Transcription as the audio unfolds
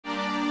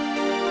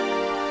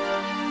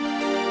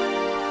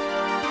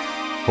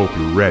Hope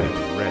you're ready.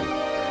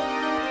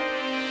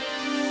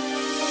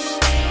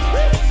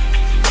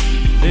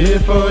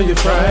 Live for your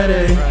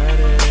Friday.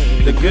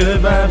 The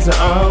good vibes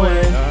are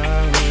always.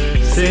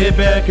 Sit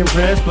back and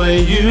press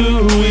play.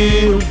 You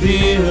will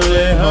feel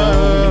at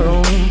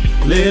home.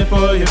 Live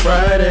for your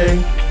Friday.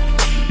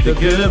 The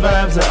good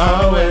vibes are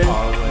always.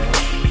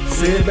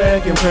 Sit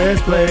back and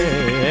press play.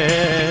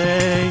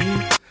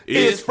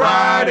 It's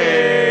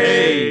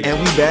Friday. And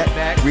we back.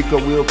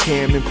 Rico, Will,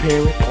 Cam, and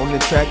Perrin on the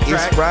track.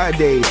 It's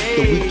Friday.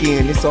 The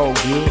weekend. It's all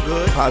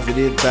good.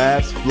 Positive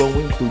vibes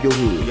flowing through your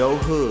hood. Your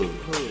hood.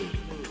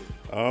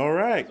 All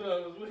right.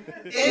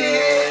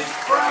 It's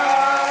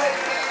Friday.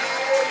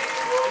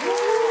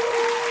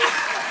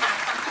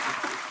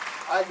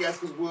 I guess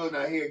because Will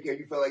not here, Cam,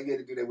 you felt like you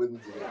had to do that with me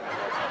today.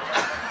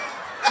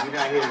 You're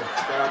not here.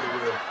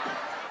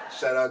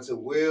 Shout out to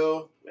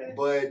Will.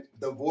 But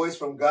the voice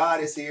from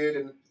God is here.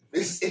 And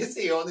is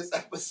he on this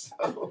episode?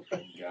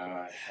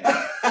 God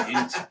has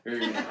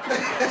entered. I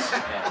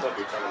thought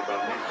you were talking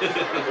about me.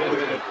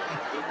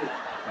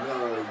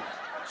 No,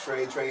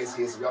 Trey is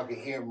here, so y'all can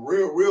hear him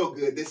real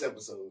good this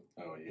episode.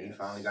 Oh, yeah. He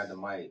finally got the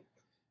mic.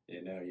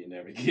 Yeah, now you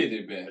never get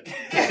it back.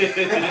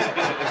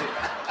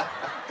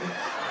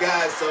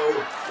 Guys, so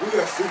we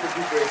are super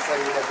duper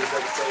excited about this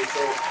episode. So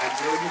I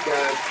know you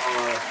guys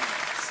are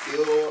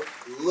still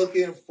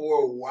looking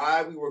for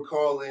why we were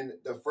calling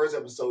the first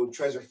episode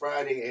Treasure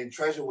Friday, and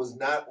Treasure was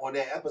not on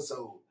that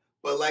episode.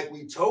 But like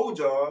we told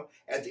y'all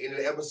at the end of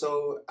the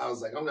episode, I was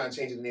like, I'm not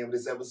changing the name of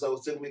this episode.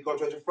 It's still gonna be called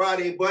Treasure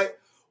Friday, but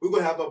we're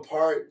gonna have a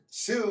part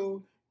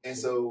 2. And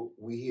so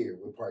we here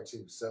with part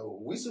 2. So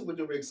we super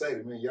duper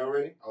excited, man. Y'all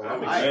ready?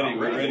 I'm excited.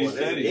 We're ready,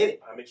 steady.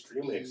 I'm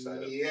extremely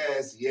excited.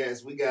 Yes.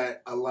 We got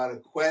a lot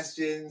of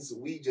questions.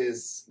 We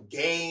just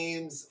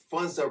games,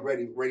 fun stuff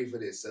ready for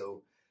this.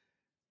 So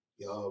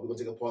y'all, we're gonna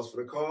take a pause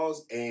for the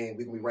calls and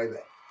we're gonna be right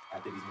back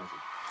after these messages.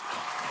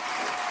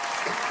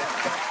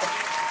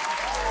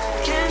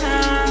 Can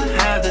I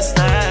have this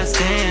last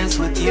dance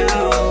with you?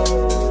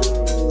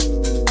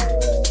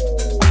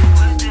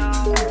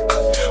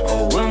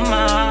 Or will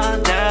my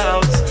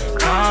doubts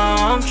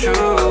come true?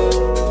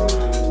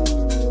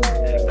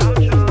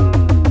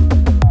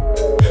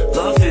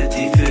 Love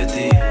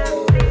 50-50.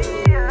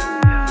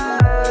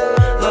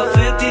 Love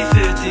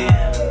 50-50.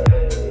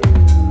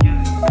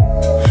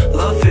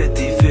 Love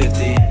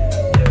 50-50.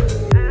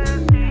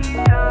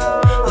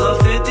 Love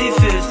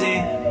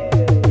 50-50.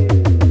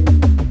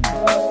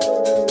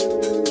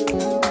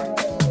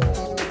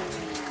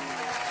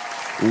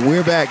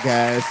 We're back,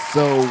 guys.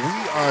 So we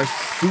are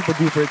super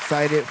duper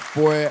excited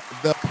for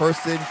the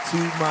person to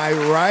my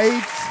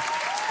right.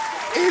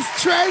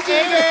 It's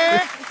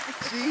Treasure.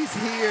 She's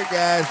here,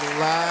 guys,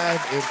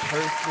 live in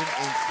person,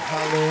 in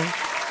color.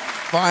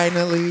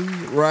 Finally,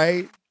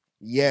 right?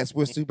 Yes,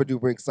 we're super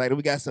duper excited.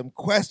 We got some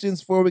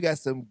questions for her. We got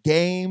some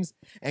games.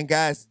 And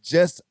guys,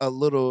 just a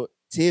little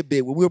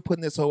tidbit. When we were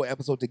putting this whole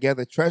episode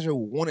together, Treasure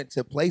wanted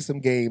to play some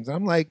games.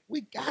 I'm like,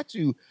 we got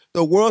you.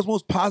 The world's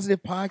most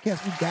positive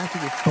podcast. We got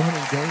you with fun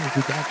and games.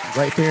 We got you.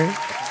 Right, Perrin?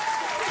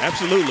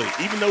 Absolutely.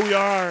 Even though we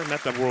are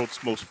not the world's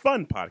most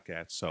fun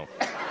podcast, so,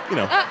 you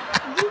know.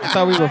 I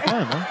thought we were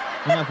fun, huh?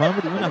 We're not fun.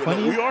 We're not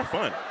funny. We are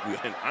fun.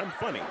 And I'm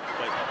funny.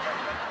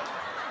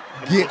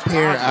 But Get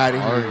Perrin out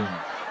of here.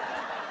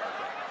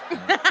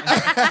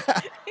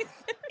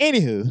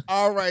 Anywho.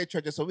 All right,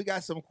 Treasure. So we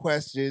got some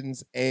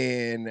questions,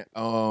 and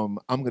I'm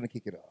going to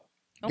kick it off.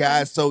 Okay.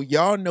 Guys, so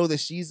y'all know that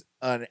she's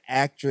an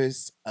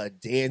actress, a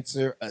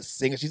dancer, a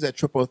singer. She's a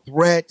triple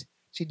threat.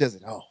 She does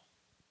it all.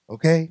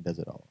 Okay? Does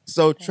it all.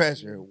 So,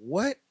 Treasure,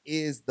 what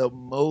is the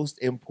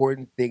most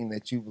important thing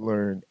that you've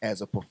learned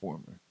as a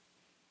performer?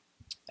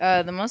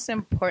 The most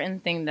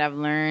important thing that I've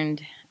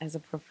learned as a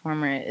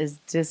performer is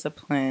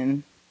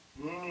discipline.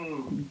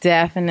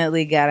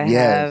 Definitely gotta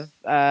have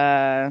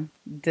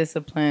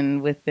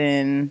discipline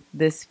within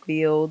this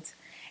field.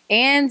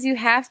 And you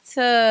have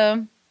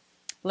to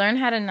learn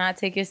how to not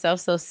take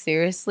yourself so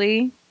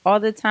seriously all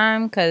the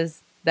time,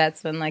 because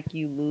that's when like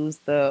you lose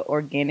the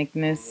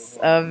organicness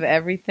of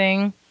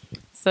everything.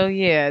 So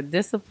yeah,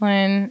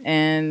 discipline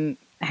and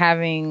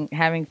having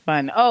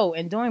fun. Oh,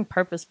 and doing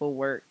purposeful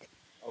work.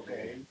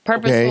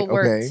 Purposeful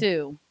work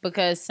too,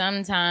 because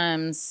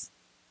sometimes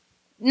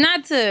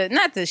not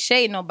to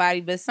shade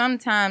nobody, but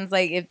sometimes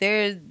like if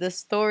there's the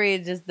story,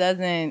 it just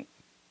doesn't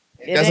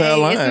align.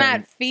 It's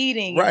not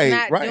feeding.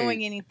 It's not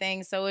doing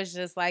anything. So it's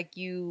just like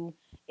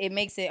it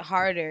makes it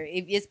harder.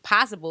 It's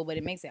possible, but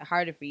it makes it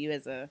harder for you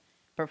as a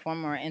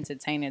performer or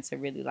entertainer to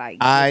really like.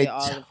 I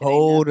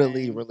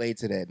totally relate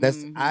to that.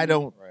 That's I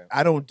don't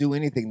do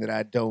anything that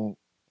I don't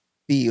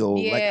feel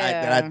like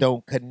that I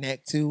don't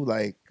connect to,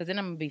 like, because then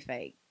I'm gonna be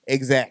fake.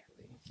 Exactly.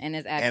 And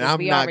as actors,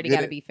 we already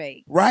gotta be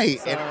fake, right?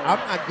 So. And I'm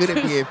not good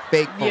at being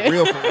fake for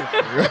real. For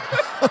real.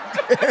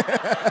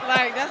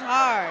 Like that's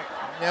hard.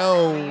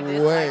 No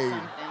way.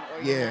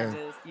 Like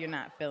or you're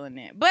not feeling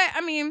it. But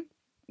I mean,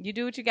 you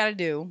do what you gotta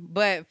do.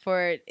 But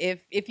for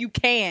if you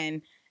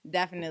can,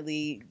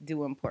 definitely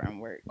do important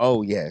work.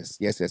 Oh yes.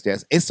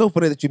 It's so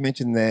funny that you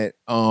mentioned that.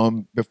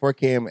 Before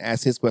Cam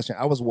asked his question,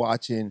 I was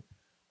watching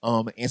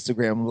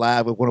Instagram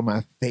Live with one of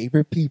my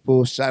favorite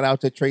people. Shout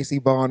out to Tracy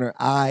Bonner.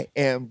 I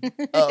am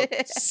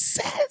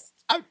obsessed.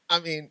 I'm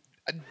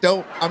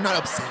not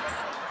upset.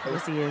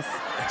 Yes, he is.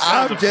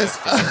 I'm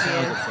just,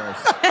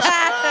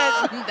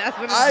 That's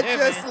what it's I doing.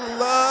 just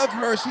love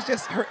her.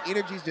 Her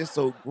energy is just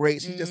so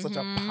great. She's just such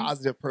a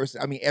positive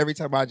person. I mean, every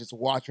time I just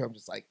watch her, I'm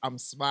just like, I'm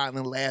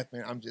smiling,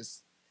 laughing. I'm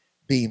just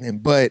beaming.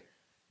 But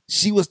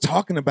she was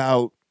talking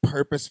about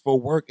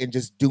purposeful work and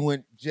just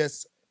doing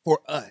just for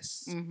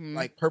us,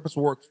 like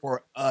purposeful work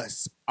for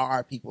us,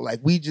 our people. Like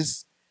we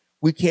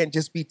can't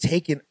just be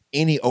taking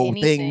any old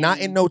thing. Not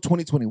in no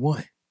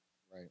 2021.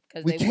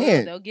 Because we they can't.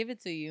 will. They'll give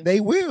it to you. They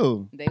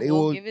will. They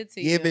will give it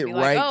to you. Give it be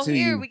right like, to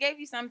here, you. we gave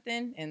you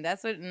something, and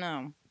that's what.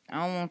 No, I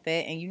don't want that,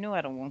 and you know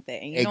I don't want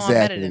that, and you know I'm Exactly.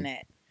 better than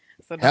that.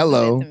 So don't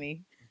Hello. do that to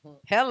me.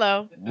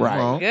 Hello.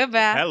 Right.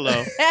 Goodbye.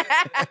 Hello.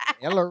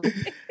 Hello.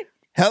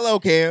 Hello,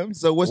 Cam.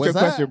 So what's your What's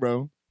question, up?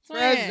 bro?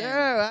 Treasure,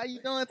 how you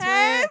doing, twin?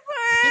 Hey,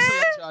 Just to twin.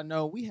 let y'all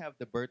know, we have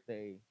a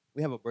birthday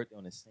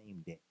on the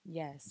same day,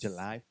 Yes.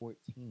 July 14th.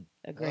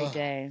 A great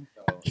day.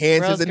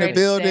 Cancer's World's in the greatest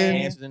building. day.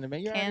 Cancer's in the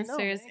building. You already know,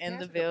 Cancer's man. in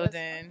the Cancer best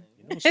building.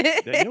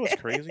 friend. You know what's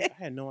crazy? I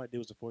had no idea it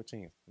was the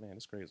 14th. Man,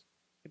 it's crazy.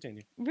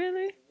 Continue.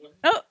 Really?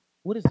 Oh.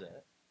 What is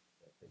that?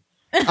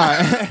 All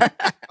right.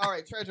 All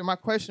right, Treasure, my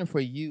question for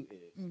you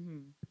is,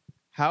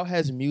 how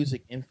has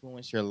music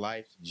influenced your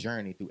life's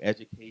journey through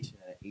education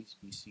at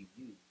HBCU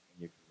in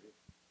your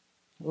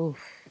career?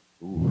 Oof.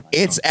 Ooh,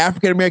 It's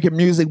African American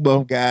Music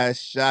Month, guys.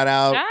 Shout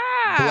out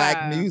Ah.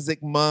 Black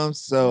Music Month.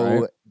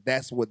 So Right.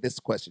 that's what this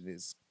question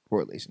is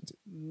correlation to.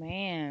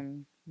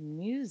 Man,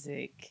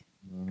 music.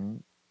 Mm-hmm.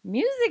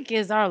 Music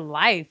is our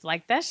life.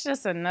 Like that's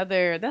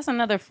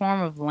another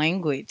form of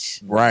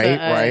language. Right, to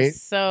us. right.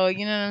 So,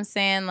 you know what I'm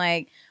saying?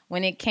 Like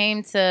when it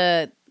came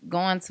to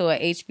going to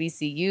a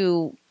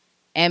HBCU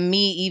and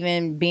me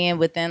even being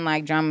within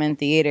like drama and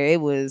theater, it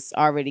was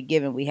already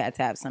given we had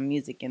to have some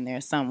music in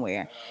there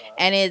somewhere.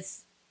 And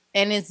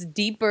it's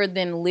deeper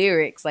than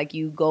lyrics. Like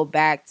you go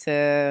back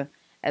to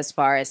as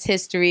far as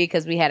history,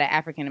 because we had an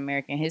African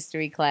American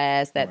history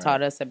class that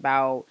taught us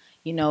about,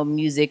 you know,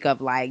 music of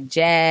like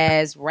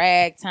jazz,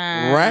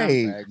 ragtime,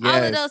 Right. all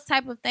of Yes. those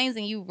type of things,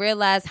 and you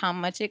realize how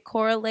much it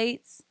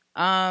correlates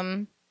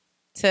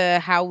to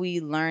how we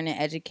learn and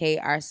educate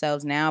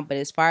ourselves now. But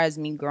as far as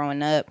me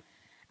growing up,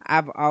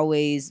 I've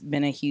always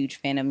been a huge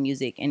fan of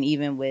music, and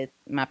even with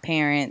my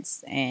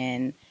parents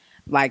and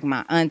like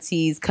my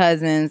aunties,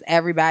 cousins,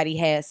 everybody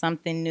had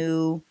something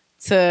new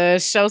to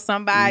show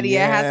somebody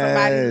or have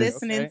somebody Yes.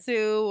 listening to,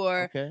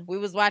 or Okay. we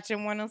was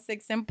watching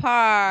 106 in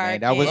Park. Man,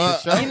 that was and, the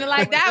show. You know,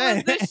 like that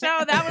was the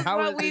show. That was That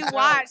what was we the show.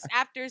 watched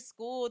after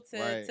school to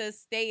Right. to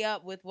stay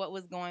up with what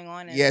was going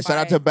on. as Yeah, far shout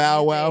out to as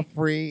Bow Wow, music.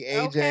 Free,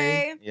 AJ.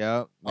 Okay. Yep.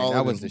 Man, All that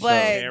of was them. the But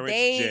show. Terrence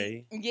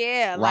they, J.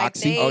 yeah, Roxy. like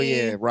they, Oh,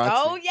 yeah, Roxy.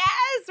 Oh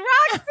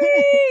yes,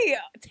 Roxy,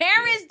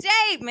 Terrence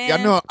J, man. Y'all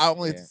know I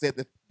only Yeah.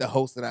 said the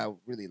host that I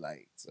really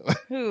like. So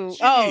Who? Jeez.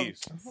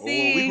 Oh,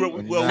 see, we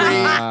grew, well,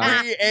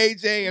 Nah. Free,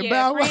 AJ, and yeah,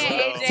 Bow Free Wow.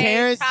 and AJ,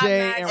 Terrence top J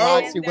notch, and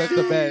hands Roxy was down.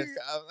 the best.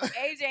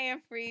 AJ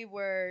and Free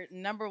were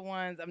number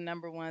ones of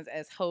number ones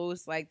as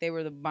hosts. Like they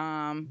were the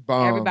bomb.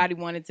 Bomb. Everybody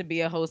wanted to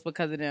be a host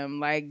because of them.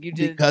 Like you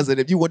just, Because of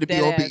if you want to be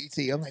on Deadass.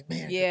 BET, I'm like,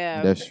 man.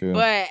 yeah. That's true.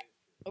 But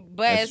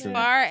That's as true.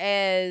 far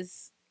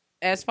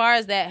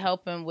as that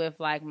helping with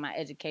like my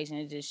education,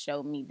 it just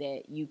showed me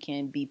that you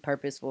can be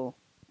purposeful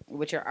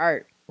with your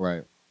art.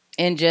 Right.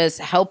 And just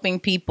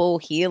helping people,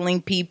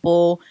 healing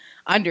people,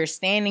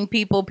 understanding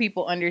people,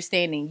 people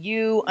understanding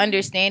you,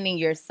 understanding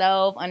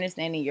yourself,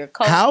 understanding your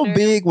culture. How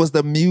big was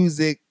the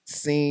music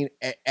scene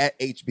at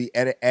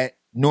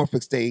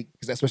Norfolk State?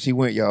 Because that's where she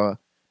went, y'all.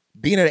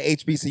 Being at a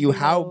HBCU,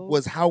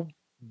 how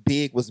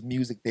big was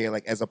music there?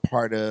 Like as a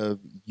part of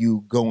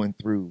you going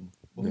through?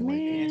 Before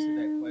you answer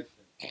that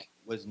question,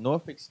 was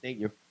Norfolk State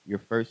your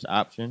first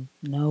option?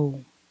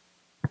 No.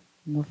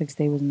 Norfolk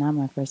State was not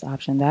my first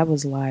option. That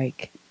was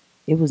like,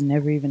 it was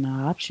never even an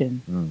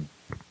option.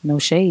 No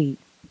shade.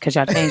 Because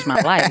y'all changed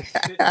my life.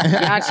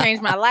 Y'all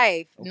changed my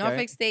life. Okay.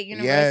 Norfolk State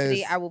University,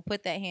 Yes. I will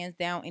put that hands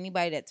down.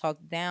 Anybody that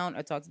talks down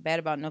or talks bad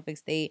about Norfolk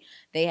State,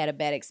 they had a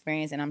bad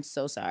experience, and I'm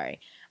so sorry.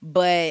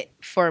 But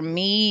for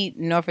me,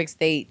 Norfolk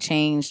State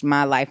changed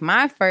my life.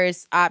 My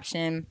first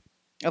option,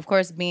 of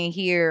course, being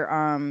here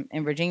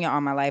in Virginia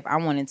all my life, I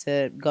wanted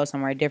to go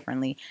somewhere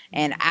differently.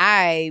 And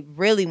I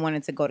really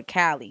wanted to go to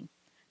Cali.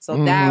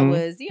 So that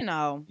was,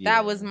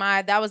 that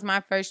was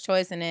my first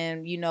choice. And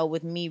then,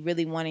 with me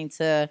really wanting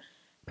to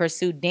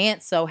pursue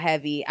dance so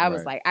heavy, I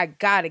was like, I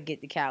gotta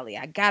get to Cali.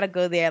 I gotta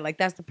go there. Like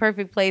that's the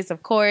perfect place,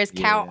 of course.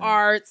 Cal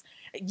Arts,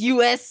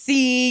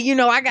 USC.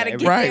 I gotta get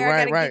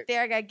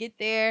there. I gotta get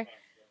there.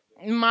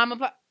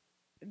 Mama,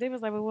 they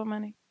was like, "Well, what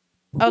money?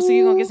 Oh, so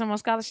you gonna get some more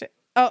scholarship?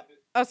 Oh,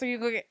 so you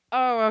gonna get?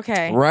 Oh,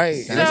 okay,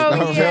 Right. So That's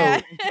no yeah,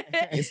 joke.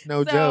 It's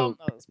no joke.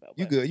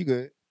 You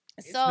good.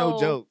 It's So no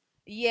joke.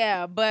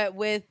 yeah, but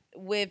with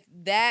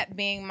that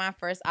being my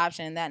first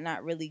option, that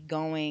not really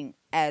going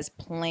as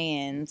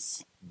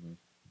plans,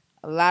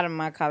 a lot of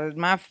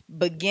my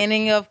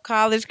beginning of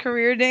college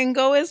career didn't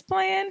go as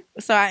planned.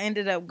 So I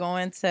ended up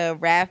going to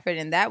Radford,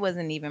 and that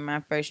wasn't even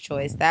my first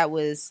choice. That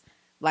was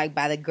like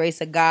by the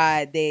grace of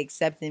God, they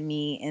accepted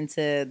me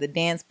into the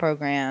dance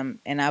program,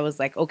 and I was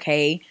like,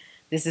 okay,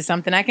 this is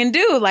something I can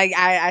do. Like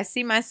I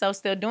see myself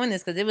still doing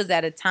this because it was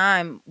at a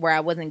time where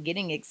I wasn't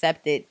getting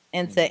accepted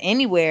into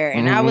anywhere,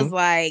 and I was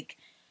like,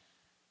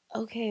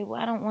 okay, well,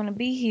 I don't want to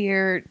be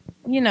here,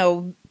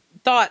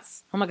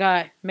 thoughts. Oh my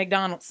God,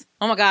 McDonald's.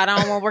 Oh my God, I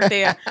don't want to work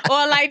there.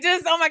 Or like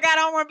just, oh my God, I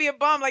don't want to be a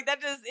bum. Like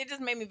it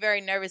just made me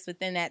very nervous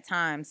within that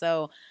time.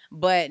 So,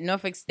 but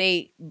Norfolk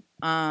State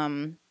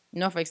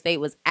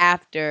was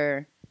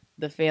after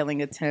the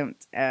failing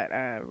attempt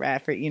at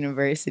Radford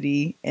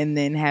University, and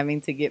then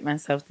having to get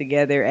myself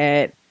together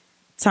at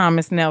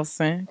Thomas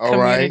Nelson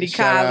Community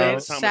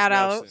College. Shout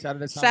out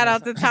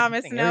to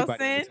Thomas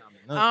Nelson.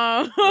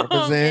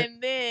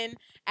 And then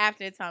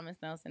after Thomas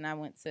Nelson, I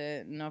went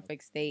to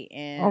Norfolk State,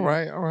 and all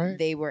right.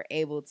 They were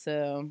able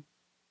to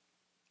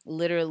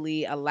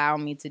literally allow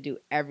me to do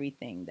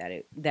everything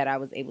that I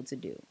was able to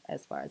do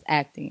as far as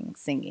acting,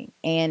 singing,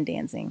 and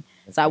dancing.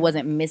 So I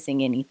wasn't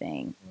missing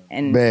anything.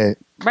 And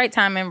right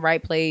time in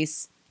right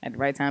place at the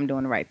right time,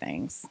 doing the right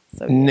things.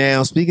 So yeah.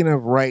 Now, speaking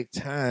of right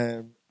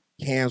time,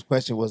 Cam's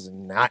question was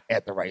not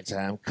at the right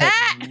time.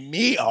 Cut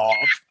me off,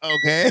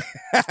 okay?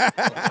 First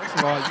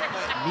of all, you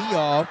cut me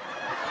off.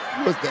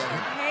 What's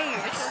that?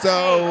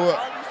 So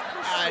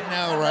I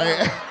know,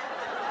 right?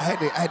 I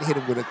had to hit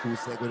him with a cool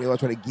segue. They were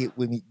trying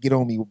to get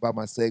on me about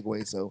my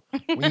segue. So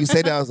when you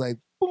said that, I was like,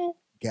 boom,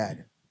 got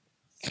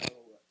it.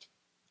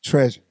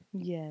 Treasure.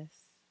 Yes.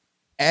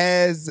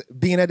 As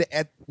being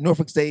at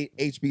Norfolk State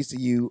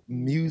HBCU,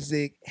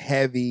 music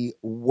heavy,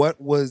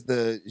 what was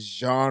the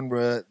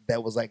genre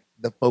that was like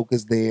the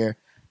focus there?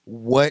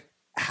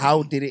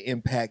 How did it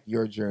impact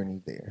your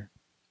journey there?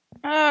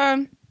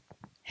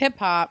 Hip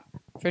hop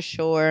for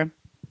sure.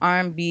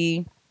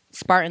 R&B,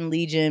 Spartan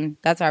Legion.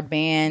 That's our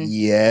band.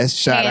 Yes,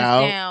 shout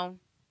out. Down,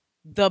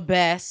 the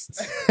best.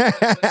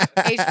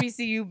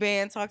 HBCU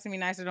band. Talk to me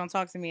nicer. Don't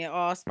talk to me at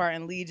all.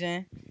 Spartan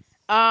Legion.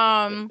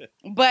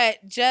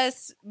 But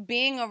just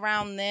being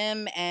around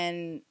them,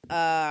 and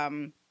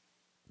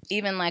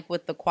even like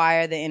with the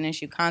choir, the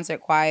NSU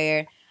concert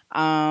choir,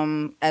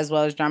 as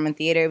well as drum and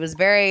theater, it was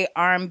very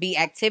R&B,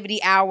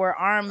 activity hour,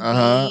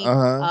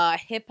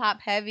 R&B, hip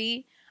hop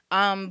heavy.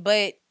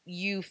 But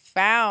you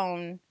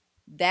found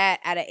that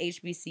at a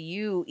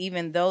HBCU,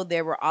 even though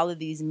there were all of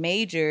these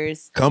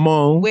majors,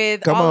 all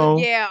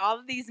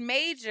of these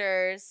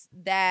majors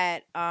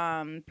that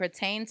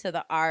pertain to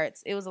the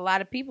arts, it was a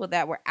lot of people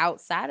that were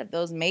outside of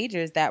those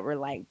majors that were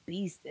like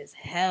beast as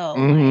hell.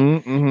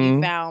 You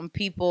found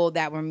people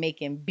that were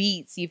making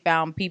beats. You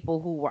found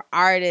people who were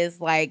artists,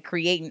 like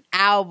creating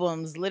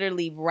albums,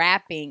 literally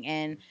rapping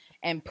and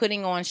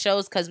putting on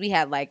shows, because we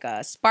had like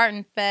a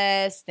Spartan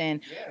Fest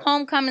and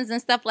homecomings and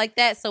stuff like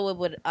that. So it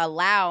would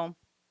allow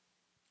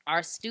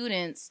our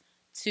students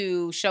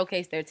to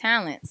showcase their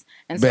talents.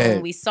 And so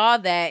when we saw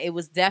that, it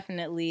was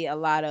definitely a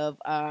lot of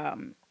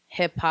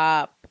hip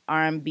hop,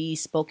 R&B,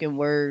 spoken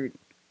word.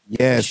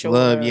 Yes, sure.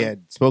 Love, yeah.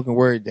 Spoken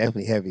word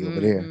definitely heavy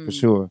over there for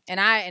sure. And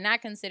I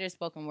consider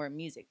spoken word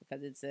music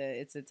because it's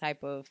a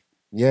type of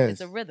it's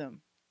a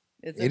rhythm.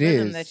 It's a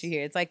rhythm that you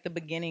hear. It's like the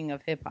beginning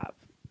of hip hop.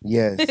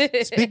 Yes.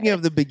 Speaking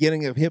of the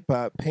beginning of hip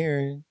hop,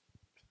 Perrin.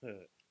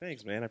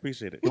 Thanks, man. I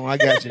appreciate it. No, I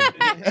got you.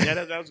 Yeah,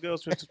 that was good.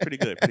 It was pretty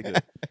good. Pretty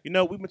good.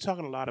 We've been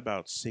talking a lot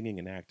about singing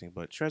and acting,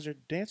 but Treasure,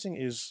 dancing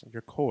is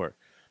your core.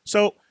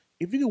 So,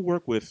 if you could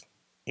work with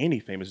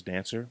any famous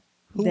dancer,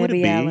 who would it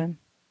be? Allen.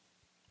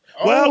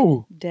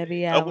 Well,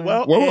 Debbie Allen.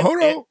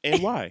 Hold on.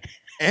 And why?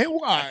 And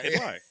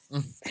why?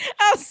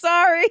 I'm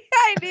sorry.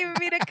 I didn't even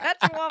mean to cut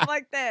you off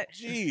like that.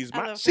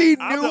 Jeez, she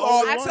knew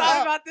all the I time.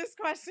 thought about this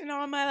question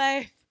all my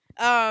life.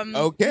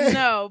 Okay.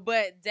 No,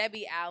 but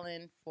Debbie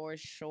Allen for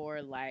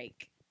sure.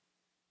 Like,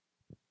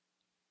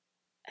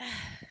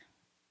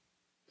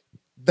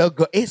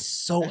 it's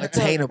so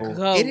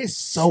attainable. It is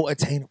so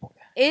attainable.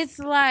 It's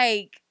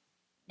like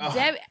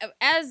Debbie,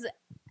 as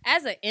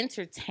an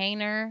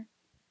entertainer,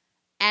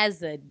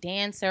 as a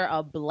dancer,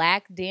 a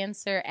black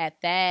dancer at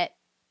that.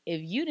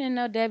 If you didn't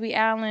know Debbie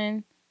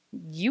Allen,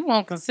 you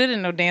won't consider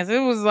no dancer.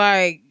 It was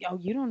like,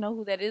 you don't know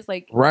who that is?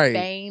 Like, right.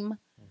 Fame.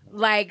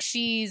 Like,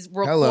 she's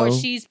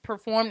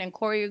performed and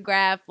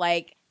choreographed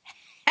like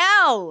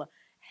hell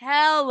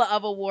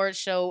of award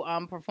show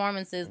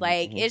performances.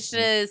 Like, it's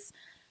just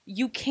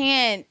you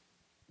can't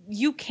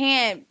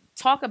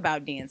talk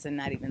about dance and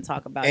not even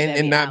talk about Debbie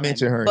and not Allen.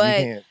 mention her.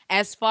 But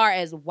as far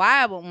as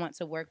why I would want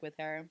to work with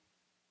her,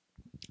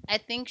 I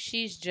think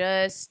she's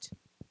just,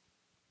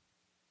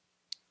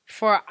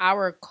 for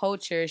our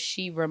culture,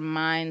 she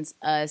reminds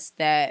us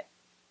that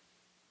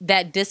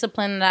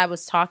discipline that I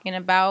was talking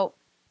about,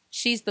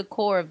 she's the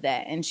core of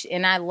that.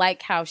 And I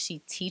like how she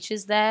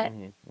teaches that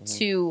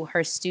to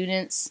her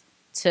students,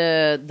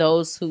 to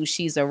those who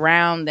she's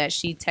around, that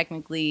she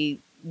technically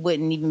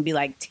wouldn't even be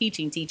like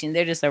teaching.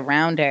 They're just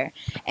around her.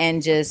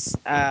 And just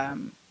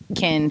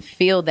can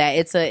feel that.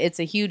 It's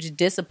a huge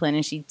discipline,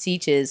 and she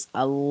teaches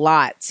a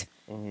lot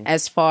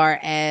as far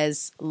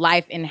as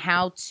life and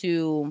how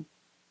to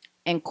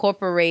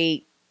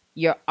incorporate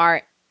your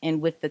art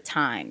and with the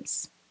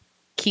times,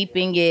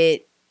 keeping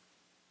it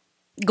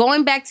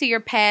going back to your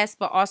past,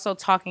 but also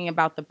talking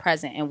about the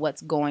present and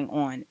what's going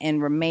on,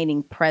 and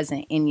remaining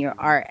present in your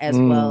art as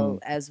well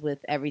as with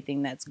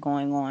everything that's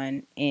going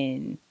on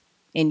in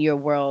your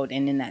world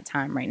and in that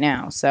time right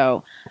now.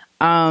 So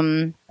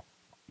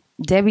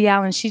Debbie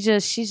Allen, she's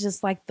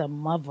just like the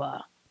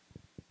mother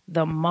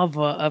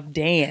of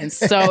dance.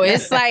 So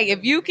it's like if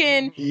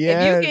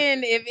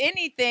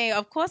anything,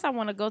 of course I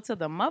want to go to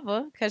the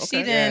mother, because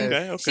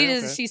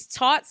she's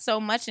taught so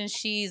much, and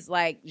she's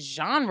like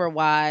genre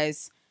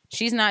wise,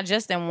 she's not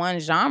just in one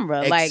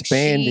genre. Like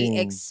she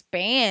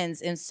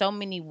expands in so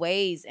many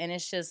ways, and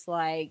it's just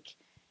like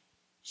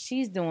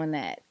she's doing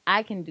that.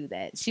 I can do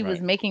that. She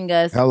was making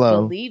us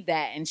believe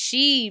that, and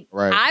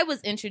I was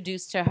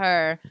introduced to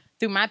her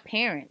through my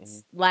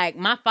parents. Like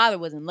my father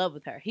was in love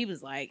with her. He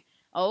was like,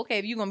 "Oh, okay,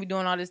 if you're gonna be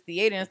doing all this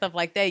theater and stuff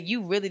like that,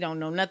 you really don't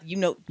know nothing. You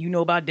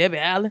know about Debbie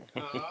Allen?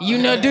 Do you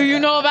know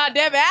about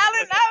Debbie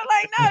Allen?" I was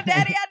like, "No,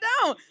 Daddy, I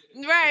don't."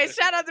 Right.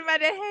 Shout out to my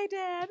dad. Hey,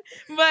 Dad.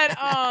 But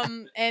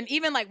and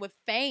even like with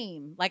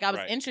Fame, like I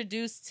was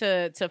introduced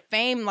to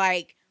Fame,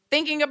 like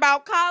thinking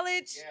about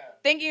college,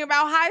 thinking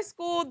about high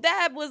school.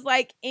 That was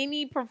like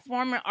any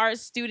performing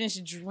arts student's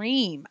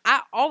dream. I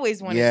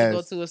always wanted to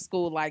go to a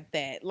school like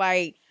that.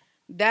 Like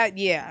that,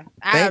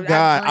 Thank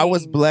God I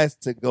was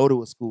blessed to go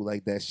to a school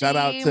like that. Shout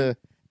out to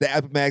the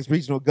Appomattox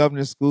Regional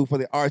Governor's School for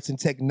the Arts and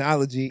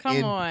Technology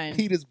in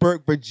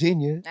Petersburg,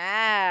 Virginia.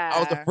 I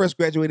was the first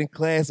graduating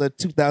class of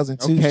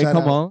 2002. Okay,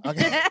 come on.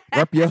 Okay.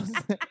 Rep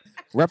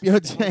your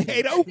chain.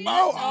 804.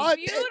 Oh,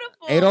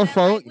 beautiful.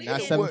 804, like,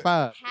 not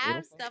 75.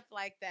 Have stuff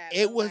like that.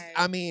 It was, like,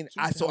 I mean,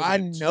 I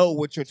know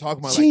what you're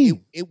talking about.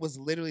 Like it was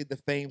literally the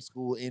Fame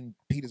School in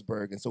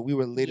Petersburg. And so we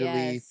were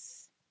literally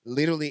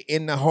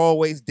in the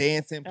hallways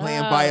dancing,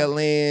 playing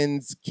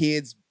violins,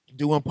 kids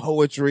doing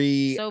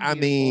poetry. So I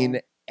mean,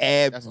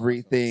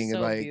 everything. So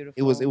like beautiful.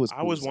 it was cool.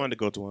 I always wanted to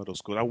go to one of those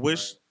schools. I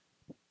wish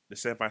the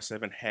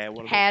 7x7 had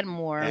one of those. Had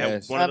more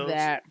of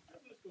that.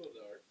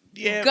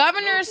 Yeah.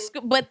 Governor's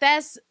school, but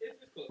that's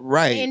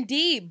right.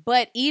 Indeed.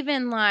 But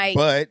even like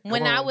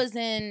when I was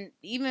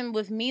even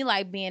with me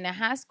like being in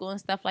high school and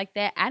stuff like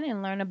that, I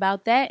didn't learn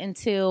about that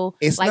until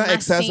it's like not my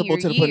accessible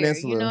to the year,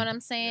 peninsula. You know what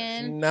I'm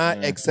saying? It's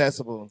not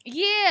accessible.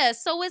 Yeah.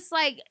 So it's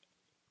like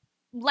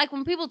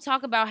when people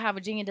talk about how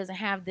Virginia doesn't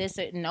have this,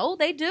 no,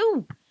 they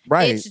do.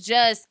 Right. It's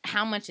just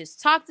how much is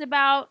talked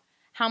about,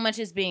 how much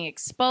is being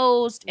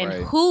exposed, and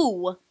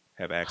who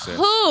have access.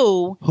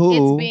 Who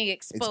it's being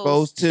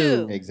exposed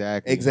to.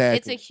 Exactly.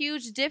 It's a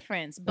huge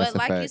difference. But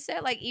like you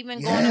said, like even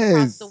going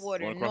across the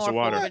water,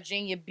 Norfolk,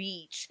 Virginia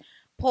Beach,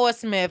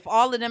 Portsmouth,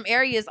 all of them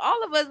areas,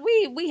 all of us,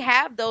 we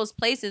have those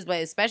places,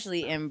 but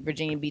especially in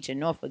Virginia Beach and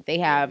Norfolk, they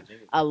have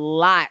a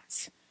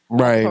lot of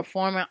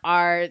performing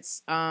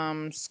arts,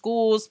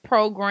 schools,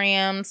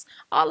 programs,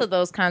 all of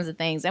those kinds of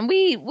things. And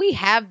we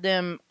have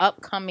them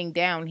upcoming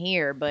down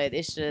here, but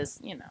it's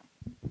just,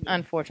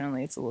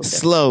 unfortunately, it's a little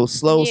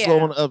slow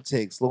on the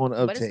uptake.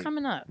 But it's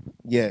coming up.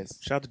 Yes.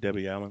 Shout out to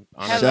Debbie Allen.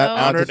 Shout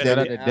out to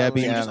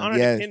Debbie She was Allen.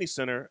 honored at Kennedy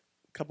Center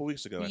a couple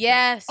weeks ago.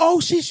 Yes. Oh,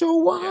 she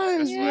sure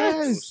was.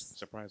 Yes.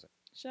 Surprising.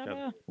 Shut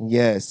up.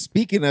 Yes.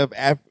 Speaking of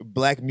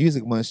Black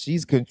Music Month,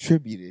 she's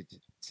contributed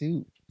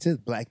to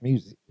Black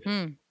music.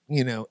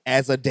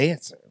 As a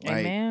dancer.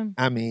 Amen.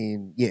 I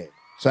mean, yeah.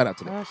 Shout out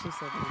to that. Oh, she's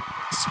so beautiful.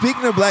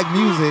 Speaking of Black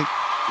music,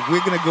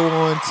 we're gonna go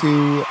on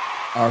to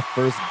our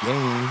first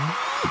game.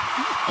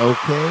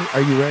 Okay,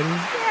 are you ready?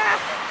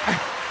 Yeah.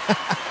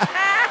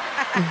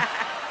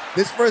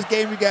 This first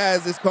game, you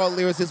guys, is called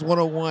Lyricist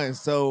 101.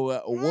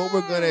 So what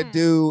we're going to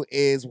do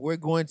is we're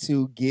going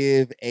to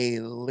give a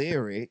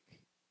lyric,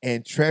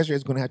 and Treasure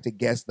is going to have to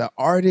guess the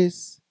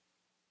artist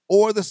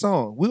or the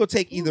song. We will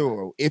take either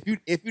or. If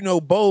you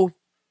know both,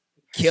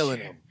 killing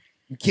them.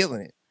 You're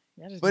killing it.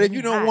 But if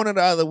you know one or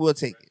the other, we'll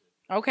take it.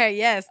 Okay,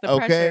 yes, the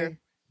pressure.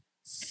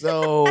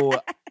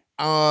 So...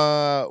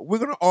 we're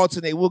gonna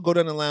alternate. We'll go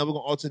down the line. We're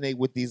gonna alternate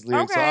with these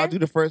lyrics. So I'll do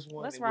the first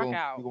one. Let's rock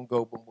out. We're gonna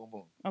go boom, boom,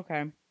 boom.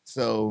 Okay.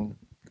 So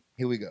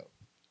here we go.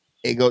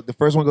 The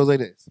first one goes like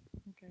this.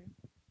 Okay.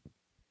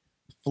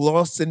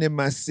 Flossing in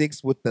my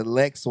six with the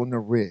Lex on the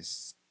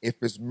wrist. If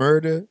it's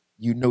murder,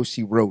 you know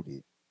she wrote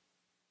it.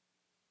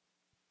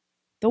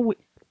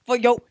 For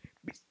your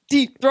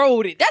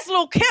deep-throated. That's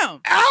Lil' Kim.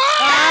 Yeah,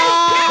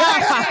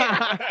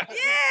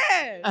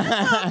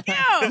 that's Lil'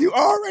 Kim. You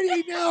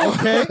already know.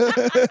 Okay.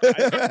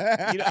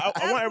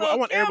 I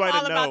want everybody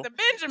to know. About the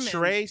Benjamins.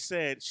 Trey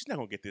said she's not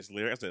gonna get this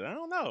lyric. I said I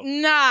don't know.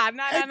 Nah.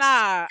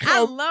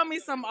 I love me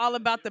some All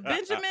About the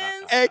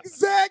Benjamins.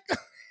 Exactly.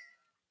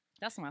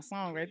 That's my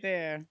song right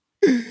there.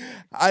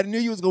 I knew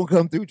you was gonna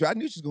come through. I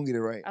knew she was gonna get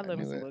it right. I love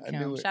me some Lil'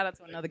 Kim. Shout out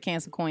to another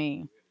Cancer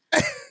Queen.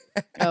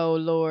 Oh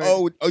Lord.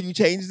 Oh, you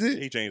changed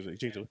it? He changed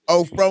it.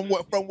 Oh, from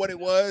what it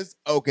was?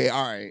 Okay,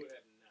 all right.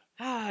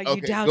 You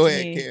okay, doubt go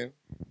ahead, me. Kim.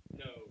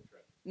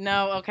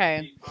 No,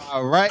 okay.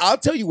 All right. I'll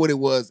tell you what it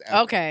was.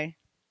 after. Okay.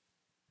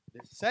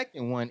 The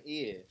second one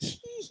is,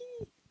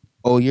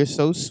 oh, you're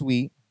so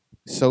sweet,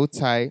 so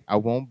tight, I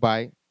won't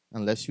bite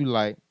unless you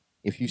like.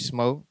 If you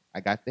smoke, I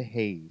got the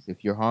haze.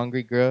 If you're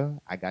hungry,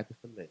 girl, I got the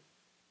fillet.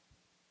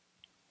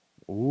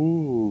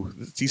 Ooh,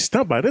 she's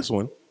stumped by this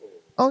one.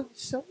 Oh,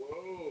 so.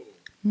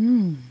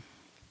 Mm.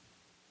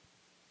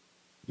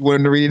 You want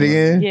him to read it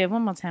again? Yeah,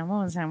 one more time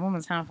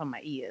for my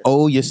ears.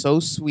 Oh, you're so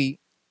sweet,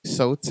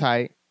 so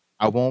tight,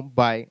 I won't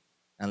bite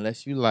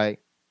unless you like.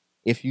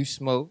 If you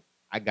smoke,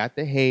 I got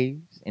the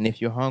haze. And if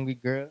you're hungry,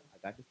 girl, I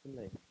got the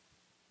fillet.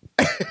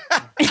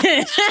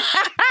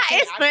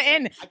 It's the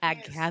end. I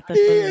got the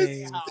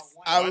fillet.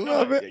 I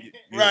love it.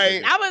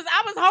 Right. I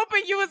was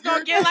hoping you was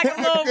gonna get like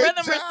a little rhythm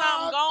or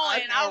something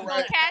going. I was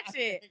gonna catch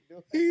it.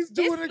 He's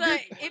doing It's a the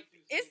good.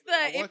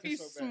 if you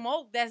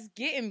smoke that's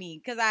getting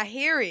me because I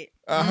hear it.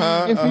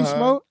 If you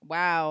smoke,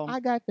 Wow. I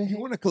got the You haze.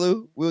 want a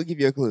clue? We'll give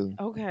you a clue.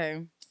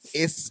 Okay.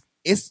 It's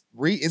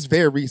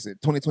very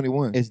recent,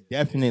 2021. It's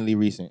definitely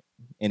recent,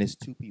 and it's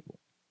two people.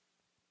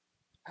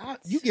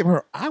 You give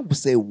her, I would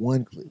say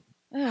one clue.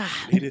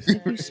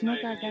 If you smoke,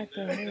 I got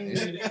the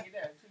haze.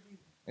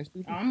 It's two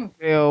people. I'm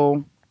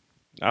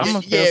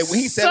gonna feel when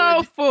he said so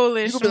it,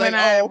 foolish You could be when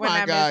like, I oh when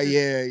my I God, miss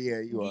it. yeah,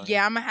 you are.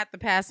 Yeah, I'm gonna have to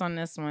pass on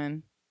this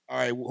one. All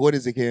right, what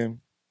is it, Kim?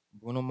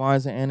 Bruno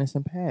Mars and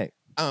Anderson .Paak.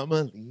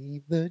 I'ma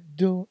leave the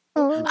door.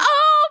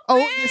 Oh,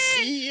 you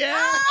see, yeah.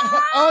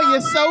 Oh,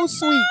 you're so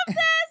sweet,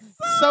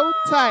 so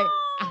tight.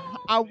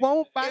 I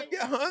won't bite If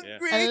you're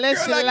hungry,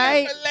 unless girl, you I got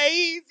like.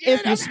 fillets.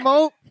 If you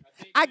smoke,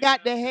 I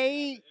got the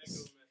haze.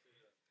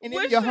 And if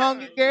Which you're one?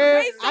 hungry, girl,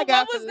 Wait, so I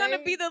got what was gonna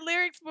fillet. be the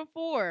lyrics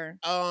before?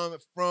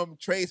 From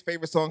Trey's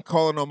favorite song,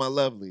 "Calling on My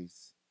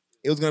Lovelies."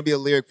 It was gonna be a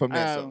lyric from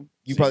that Oh. song.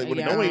 You probably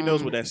wouldn't Yeah. know. Nobody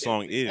knows what that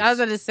song is. I was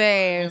gonna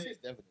say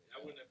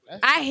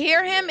I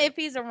hear him if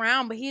he's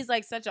around, but he's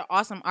like such an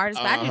awesome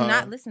artist. But I do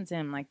not listen to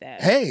him like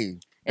that. Hey,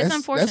 It's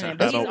unfortunate,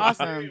 but he's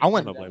awesome. I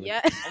want don't blame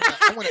Yeah,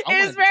 I wanna-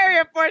 it's very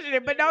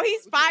unfortunate, but no,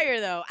 he's fire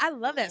though. I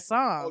love that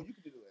song.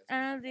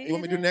 You want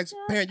me to do the next?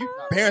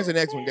 Parents the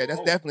next one. That's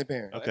definitely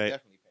Parents. Okay.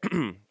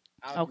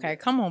 Okay,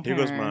 come on, Here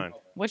goes Perrin. mine.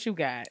 What you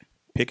got?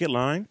 Picket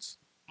lines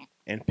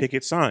and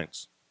picket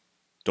signs.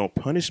 Don't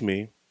punish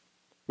me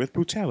with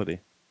brutality.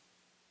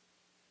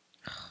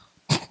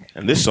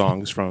 And this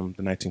song is from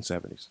the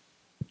 1970s.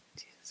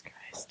 Jesus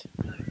Christ.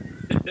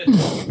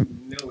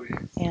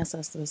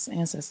 Ancestors,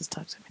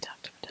 talk to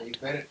me.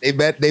 They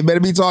better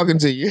be talking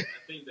to you.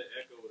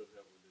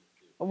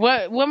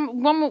 What?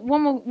 One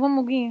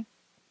more again.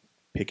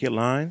 Picket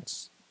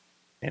lines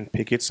and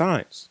picket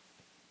signs.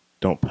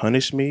 Don't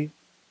punish me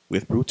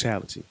with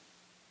brutality.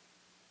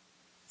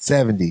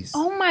 70s.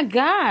 Oh my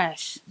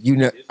gosh! You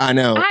know, I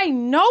know. I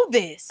know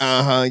this.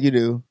 You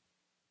do.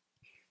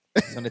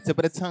 It's on the tip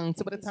of the tongue,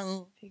 Picket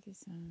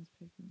signs,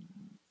 picket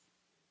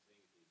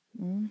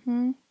lines.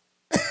 Mm-hmm.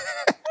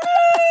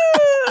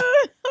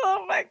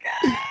 Oh my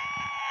god.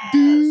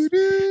 Do,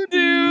 do,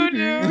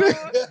 Do.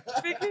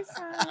 Picket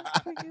signs,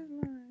 picket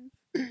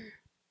lines.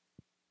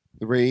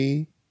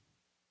 3,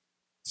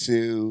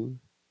 2,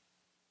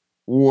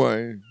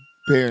 1.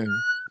 Parent.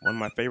 One of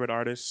my favorite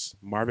artists,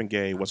 Marvin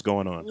Gaye. What's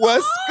going on?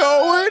 What's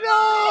going on?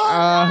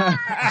 I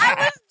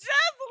was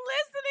just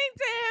listening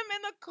to him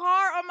in the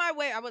car on my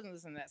way. I wasn't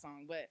listening to that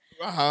song, but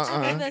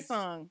I love that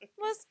song.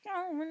 What's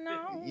going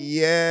on?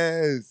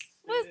 Yes.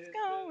 What's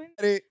going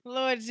on? It-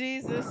 Lord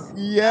Jesus.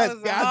 Yes, That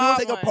was a guys, we'll hard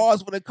take a one.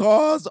 pause for the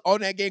cause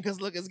on that game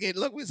because look,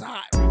 it's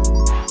hot.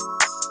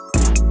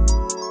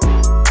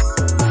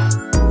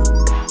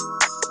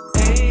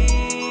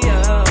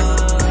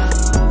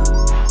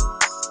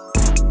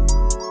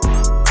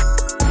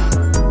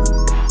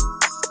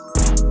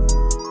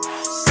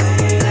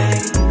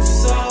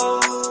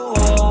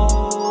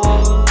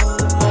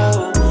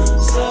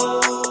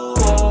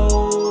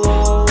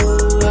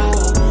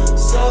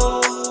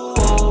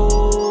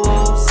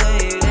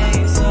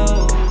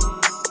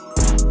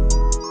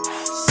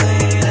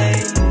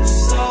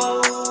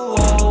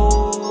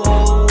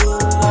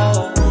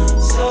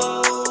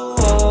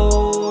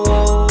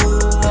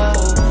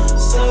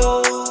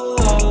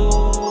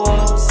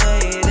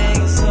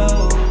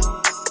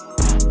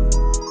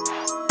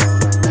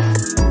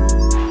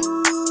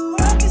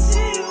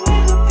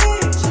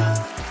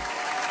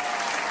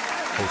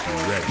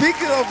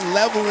 Speaking of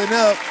leveling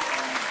up,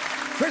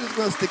 Chris is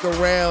gonna stick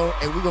around,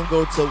 and we're gonna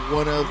go to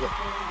one of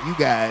you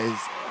guys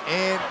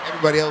and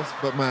everybody else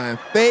but my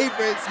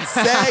favorite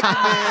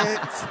segment.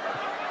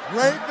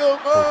 Rank 'em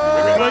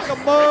up. Rank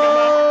 'em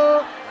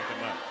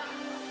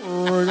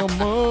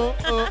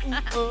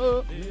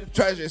up.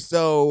 Treasure.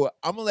 So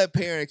I'm gonna let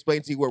Perrin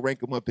explain to you what Rank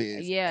 'em up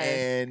is. Yes.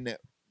 And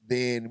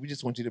then we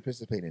just want you to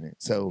participate in it.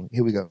 So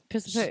here we go.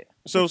 Participate.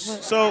 So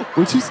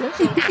What you say?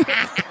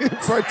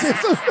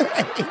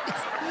 Participate.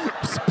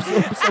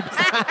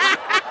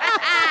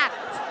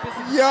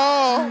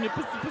 Y'all.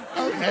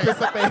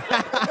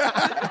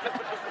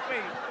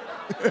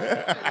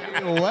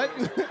 What?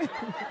 he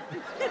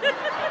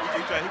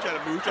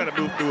tried to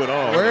move through it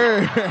all.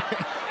 Word.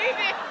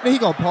 Then he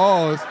gonna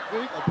pause. A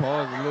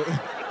little.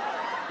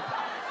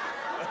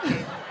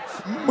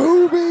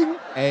 moving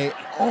Hey,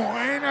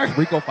 on.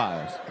 Rico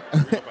Files.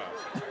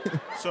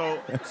 So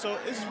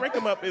it's rank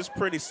 'em up is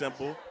pretty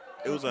simple.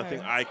 It was a thing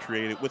I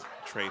created with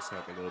Trace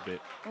help a little bit.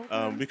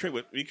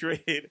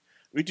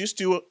 We just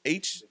do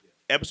each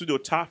episode do a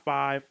top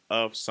 5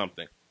 of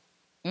something,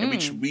 and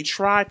we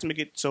try to make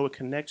it so it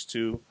connects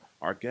to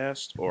our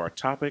guest or our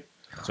topic.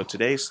 So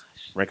today's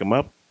rank 'em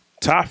up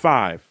top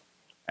 5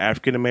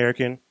 African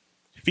American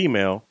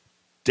female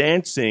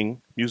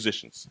dancing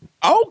musicians.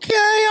 Okay,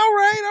 all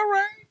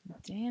right.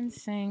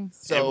 Dancing.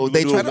 So And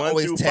they we'll try do to 1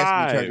 always through test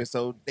 5. me, Treasure.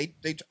 So they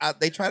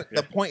try.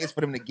 The point is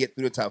for them to get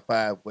through the top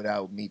 5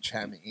 without me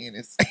chiming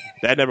in.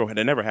 That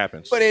never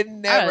happens. But it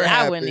never I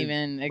happened. wouldn't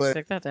even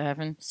expect that to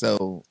happen.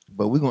 So,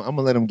 but I'm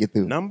gonna let them get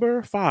through.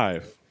 Number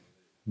 5.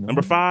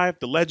 Number 5,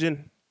 the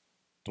legend,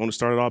 the one who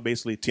started all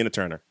basically, Tina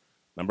Turner.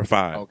 Number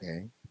 5.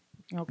 Okay.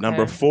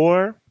 Number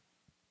 4,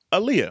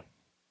 Aaliyah.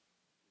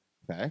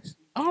 Facts.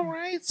 All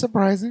right.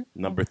 Surprising.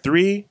 Number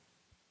 3,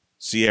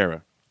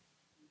 Sierra.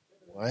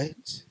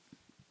 What?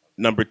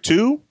 Number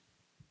 2,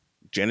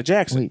 Janet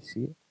Jackson. Wait.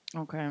 See it?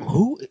 Okay.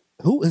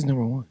 Who is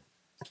number 1?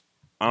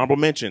 Honorable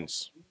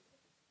mentions: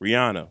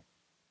 Rihanna,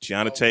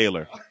 Tiana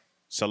Taylor,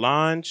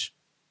 Solange,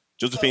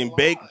 Josephine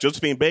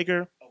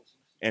Baker,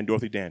 and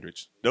Dorothy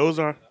Dandridge. Those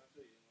are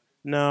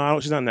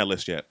she's not on that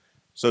list yet.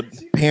 So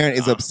Perrin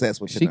is obsessed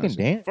with She can Tinashe.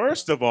 dance.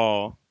 first of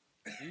all,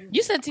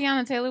 You said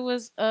Tiana Taylor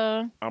was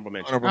honorable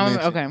mention. Honorable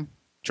mention. okay.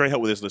 Trey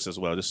help with this list as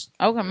well.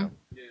 Okay.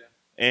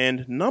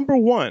 And number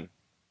 1,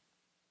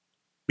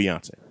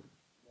 Beyonce.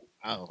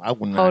 Oh, I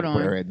wouldn't Hold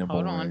put her at on. number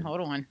Hold 1. on.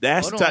 Hold on.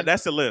 That's Hold on.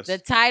 that's the list. The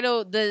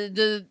title,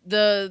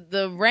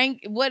 the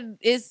rank. What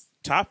is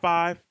Top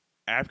 5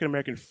 African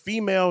American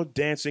female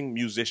dancing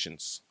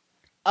musicians.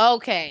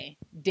 okay?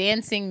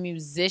 Dancing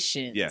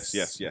musicians. Yes.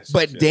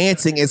 But yes.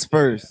 dancing is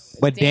first.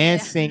 But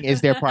dancing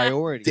is their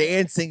priority.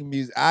 Dancing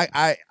music.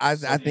 I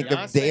think of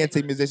Beyonce-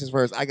 dancing musicians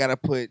first. I gotta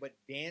put But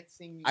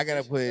dancing. I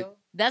gotta put-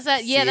 That's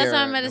what. Yeah, that's what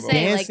I'm about to Sierra,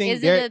 say. Like, Dancing,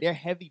 is they're, it? they're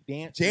heavy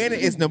dancers. Janet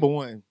is number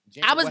 1.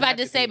 I was about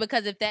to say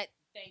because if that.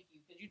 Thank you.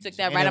 Because you took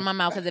that right out of my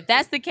mouth. Because if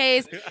that's the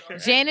case,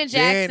 Janet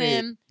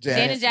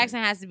Jackson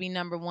has to be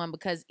number 1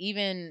 because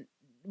even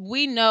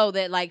we know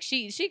that like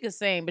she could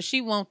sing, but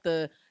she won't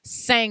the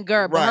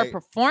singer. But her Right.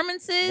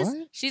 performances,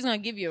 What? she's gonna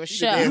give you a She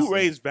show. did You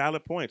raised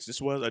valid points. This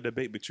was a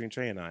debate between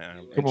Trey and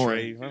I. Come on.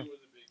 Trey,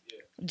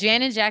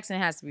 Janet Jackson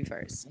has to be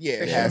first. Yeah,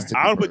 for it sure. has to.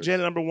 I would be put first.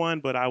 Janet number 1,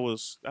 but I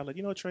was like,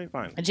 you know what, Trey,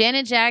 fine.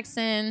 Janet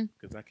Jackson.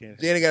 Because I can't.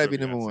 Janet gotta be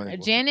number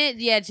 1. Janet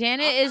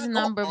is I'm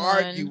not number gonna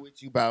 1. argue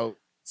with you about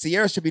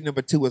Sierra should be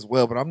number 2 as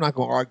well, but I'm not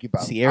gonna argue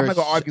about. Sierra I'm not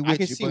gonna argue I with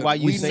can you. see but why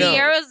you we say-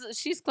 know.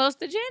 She's close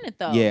to Janet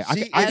though. Yeah, I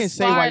She can is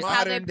say as far why. as how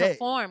they modern day.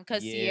 perform,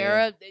 because Yeah.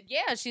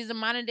 Sierra, she's a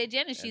modern day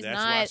Janet. And She's that's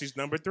why not she's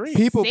number 3.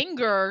 People,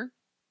 singer,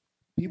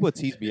 people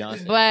tease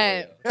Beyonce,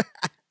 but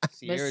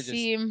Sierra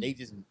see, they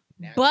just.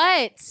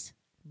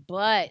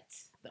 but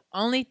the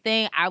only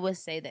thing I would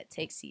say that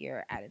takes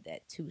Sierra out of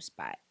that 2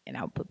 spot, and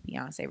I would put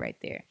Beyonce right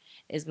there,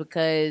 is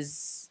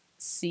because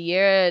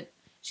Sierra,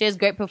 she has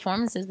great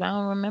performances, but I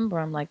don't remember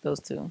them like those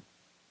 2.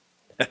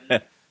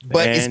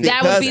 But it's And- because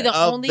That would be the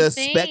of only the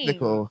thing.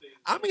 spectacle.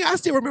 I mean, I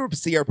still remember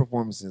Sierra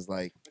performances.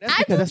 Like That's I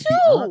because do that's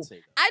too.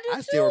 Beyonce. I do I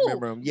too. still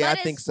remember 'em. Yeah, but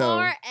I think as so.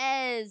 far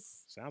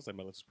as Sounds like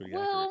my list is pretty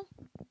well,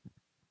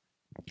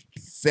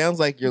 sounds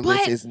like your But-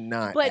 list is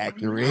not but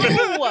accurate.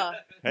 no.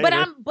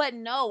 Accurate. But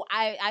no,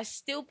 I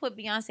still put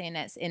Beyonce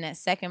in that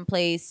second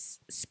place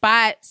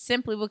spot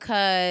simply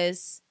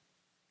because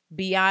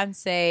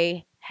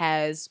Beyonce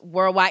has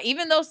worldwide.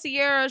 Even though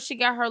Sierra, she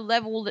got her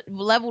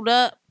leveled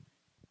up,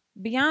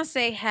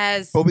 Beyonce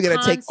has. But we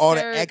gotta take all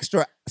the concert-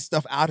 extra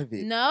stuff out of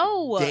it.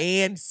 No.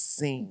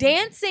 Dancing.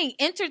 Dancing,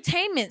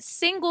 entertainment,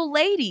 single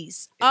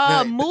ladies,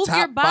 No, the move top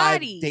your 5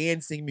 body,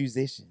 dancing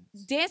musicians.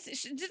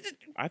 dancing.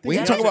 I think We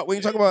ain't talking about.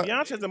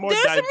 Beyonce has a more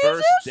There's a diverse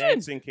musician.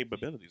 dancing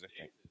capabilities, I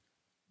think.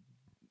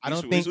 I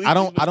don't We- think. we- I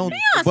don't.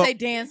 Beyonce but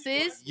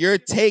dances. You're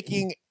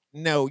taking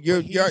no. Y'all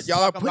are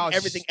talking putting about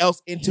everything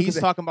else into. he's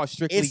 'cause talking about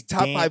strictly. it's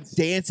top 5 dance.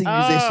 dancing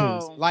Oh.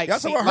 musicians. Like Y'all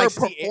talking about her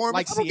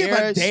performance? I don't give a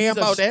Sierra, damn she's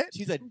about that.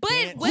 She's a But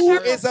dancer. with Who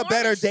her is a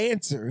better performance-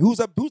 dancer? Who's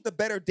the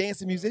better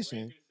dancing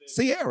musician?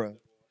 Sierra.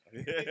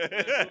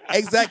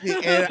 Exactly.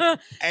 And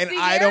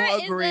I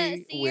don't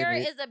agree Sierra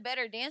with it. is a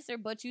better dancer,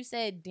 but you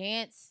said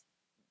dance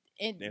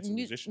and Dancing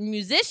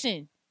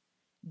musician.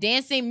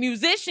 Dancing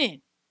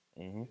musician.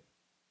 Mhm.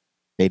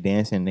 They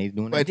dancing. They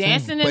doing But- that.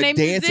 Dancing but and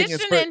they dancing is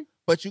musicianing.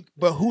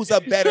 But who's a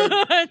better?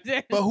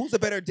 But who's a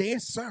better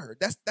dancer?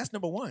 That's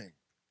number 1.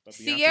 But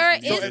Beyonce's Sierra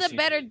is musician. the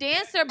better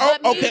dancer, Oh,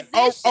 but okay.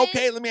 musician.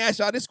 Okay. Let me ask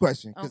y'all this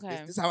question. 'Cause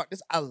Okay. This is how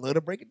I love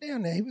to break it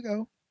down. Now here we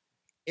go.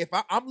 If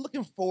I'm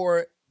looking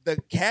for the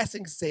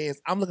casting says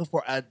I'm looking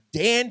for a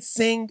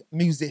dancing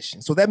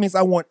musician, so that means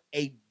I want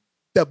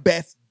the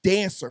best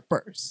dancer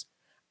first.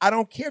 I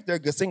don't care if they're a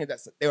good singer.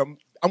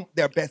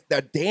 Their best.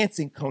 Their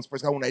dancing comes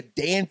first. I want a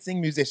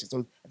dancing musician,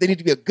 so they need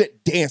to be a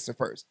good dancer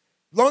first.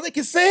 As long as they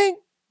can sing,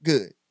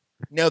 good.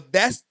 Now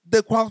that's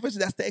the qualification.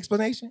 That's the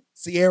explanation.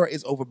 Sierra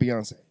is over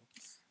Beyonce.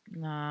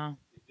 Nah.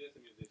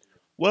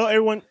 Well,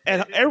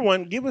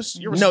 everyone, give us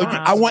your No,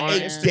 response. I want on a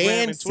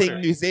Instagram and Twitter.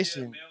 dancing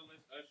musician.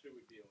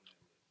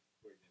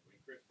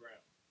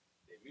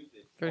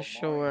 For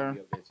sure.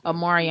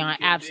 Omarion,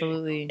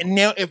 absolutely. And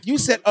now, if you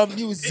said a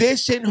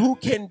musician who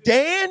can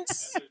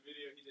dance,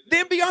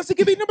 then Beyonce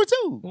could be number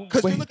 2.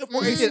 Because you're looking for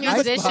a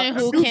Musician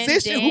who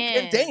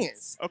can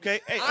dance.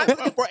 Okay. Hey, I'm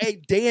looking for a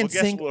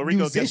dancing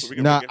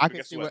musician. Nah, I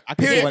can see what I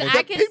can see what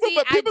I can see.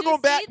 People gonna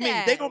back me.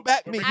 That. They gonna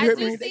back me. You I hear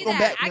do me? They see gonna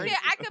that. back me.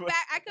 I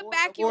could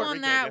back you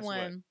on that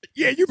one.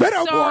 Yeah, you better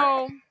on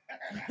board.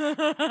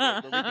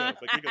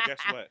 But Rico,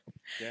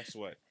 guess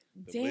what?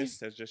 The list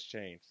has just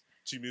changed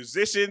to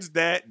musicians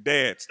that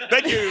dance.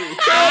 Thank you.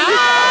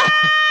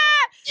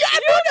 Yeah, I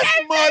knew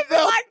this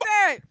mother. Like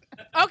that.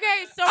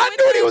 Okay, so I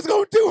knew what he was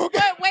gonna do. Okay.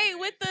 But wait,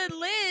 with the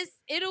list,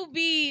 it'll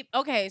be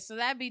okay. So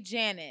that'd be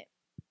Janet.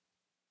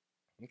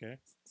 Okay.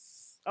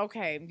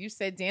 Okay, you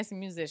said dancing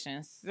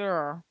musician, sir.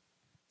 Or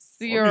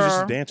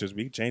musicians, dancers.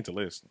 We changed the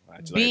list.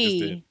 I just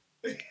did.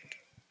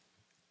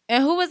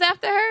 And who was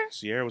after her?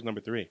 Sierra was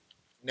number 3.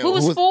 No, who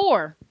was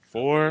 4?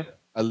 4.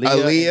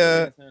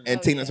 Aaliyah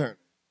and Tina Turner.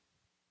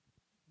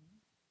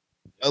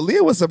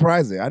 Aaliyah was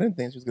surprising. I didn't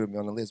think she was gonna be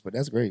on the list, but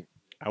that's great.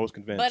 I was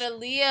convinced.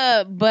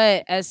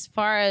 But as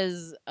far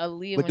as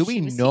Aaliyah, But do we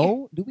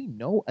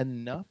know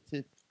enough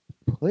to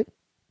put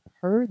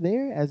her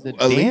there as a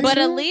Aaliyah? dancer? But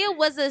Aaliyah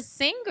was a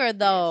singer,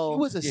 though. She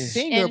was a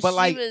singer, And but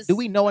like, was- do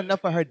we know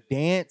enough of her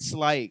dance?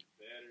 Like,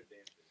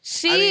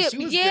 She, I mean, she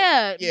was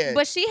yeah, good. Yeah.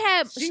 but she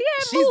had She's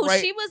moves.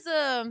 right. She was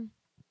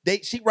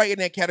She right in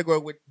that category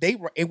with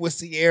it was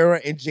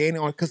Sierra and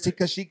Janet on because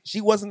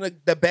she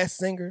wasn't the best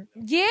singer,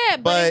 yeah,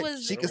 but but it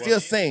was she could still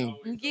sing.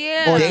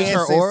 yeah. Or just her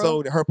Dancing, aura?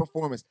 so her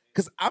performance.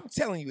 Because I'm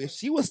telling you, if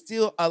she was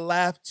still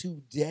alive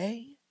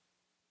today,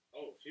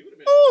 She would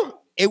have ooh,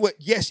 it would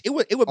be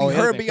Oh, it'd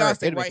her have been her.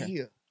 Beyonce It'd right have been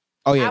here.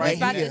 oh yeah, I was right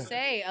about here. to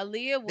say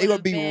Aaliyah would They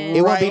would be been.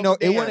 it won't be no. right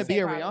It there. wouldn't be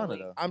a Probably. Rihanna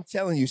though. I'm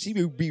telling you, she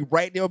would be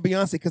right there with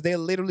Beyonce because they're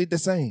literally the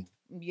same.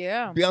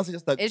 Yeah, Beyonce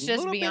just a it's just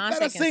little bit Beyonce better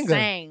can singer.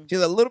 sing. She's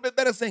a little bit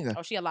better singer,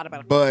 Oh, she a lot of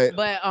better. but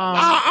But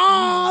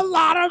a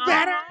lot of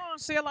better.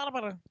 She a lot of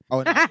better.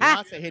 Oh, no,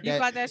 Beyonce hit You that.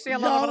 got that? She a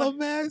lot Y'all of a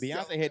better. mess.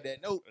 Beyonce hit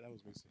that note. That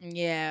was missing.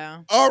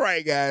 Yeah. All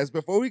right, guys.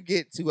 Before we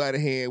get too out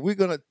of hand, we're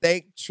gonna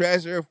thank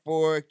Treasure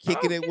for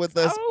kicking it with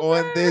us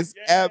on this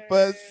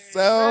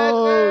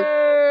episode.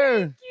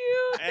 Thank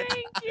you. Thank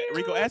you.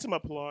 Rico, add some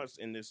applause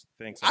in this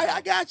thing. I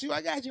got you.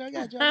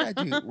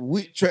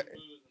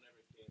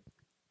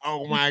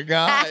 Oh my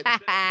God,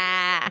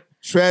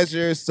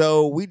 Treasure.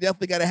 So we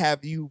definitely gotta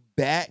have you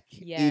back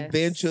Yes,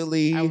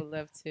 eventually. I would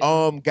love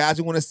to. Guys,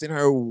 we want to send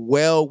her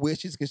well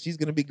wishes because she's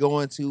gonna be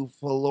going to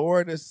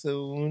Florida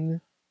soon.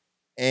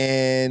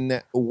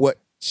 And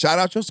shout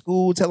out your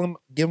school. Tell them,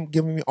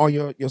 give me all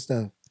your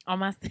stuff. On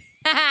my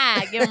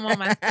give them all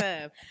my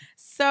stuff.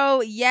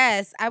 So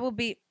yes, I will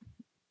be.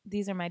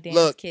 These are my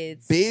dance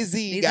kids.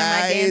 Busy These guys.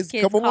 are my dance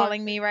kids Come on.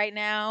 calling me right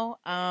now.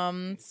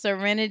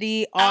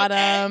 Serenity, Autumn,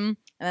 and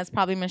that's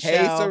probably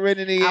Michelle. Hey,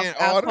 Serenity and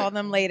I'll Autumn. call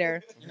them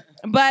later.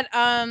 But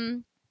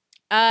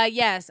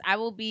yes, I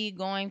will be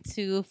going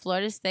to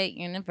Florida State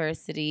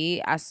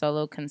University, a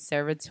solo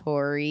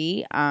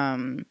conservatory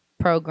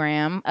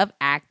program of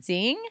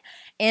acting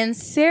in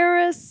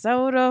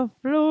Sarasota,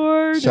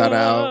 Florida. Shout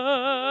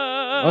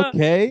out.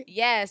 Okay.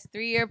 Yes,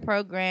 3-year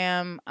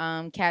program.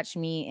 Catch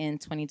me in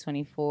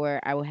 2024.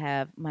 I will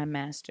have my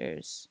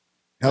master's.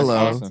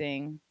 Hello. in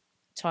acting.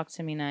 Talk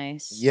to me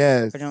nice.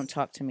 Yes. Or don't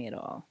talk to me at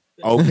all.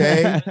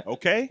 Okay.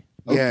 Okay.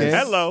 Yes.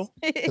 Hello.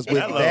 Because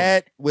Hello.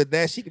 with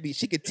that, she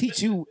could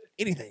teach you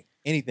anything.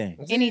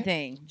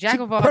 Anything. Jack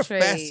She of all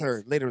professor,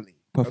 trades. literally.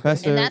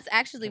 Professor. And that's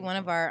actually one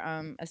of our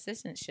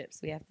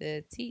assistantships we have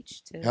to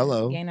teach to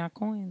gain our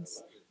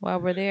coins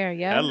while we're there.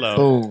 Yeah. Hello.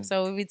 Boom.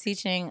 So we'll be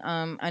teaching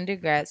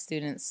undergrad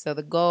students. So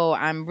the goal,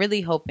 I'm really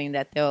hoping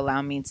that they'll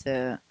allow me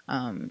to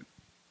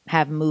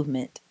have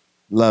movement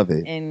Love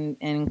it. and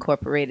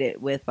incorporate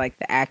it with like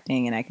the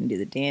acting, and I can do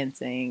the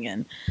dancing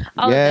and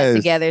all of that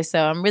together.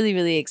 So I'm really,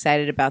 really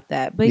excited about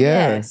that. But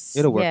yes,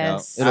 it'll work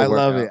out. It'll work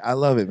out. I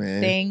love it,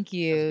 man. Thank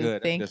you. That's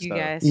good. Thank That's you good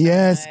stuff. guys. So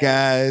Yes, much.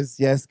 guys.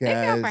 Yes, Thank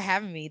guys. y'all for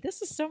having me.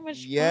 This is so much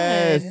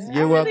Yes, fun.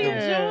 you're I welcome. Really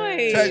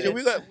enjoyed. Treasure,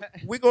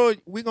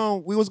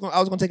 I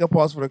was gonna take a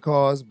pause for the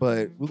cause,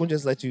 but we're gonna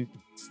just let you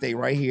stay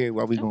right here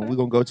while we're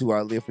gonna go to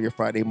our Live for Your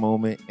Friday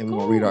moment, and we're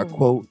gonna read our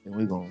quote, and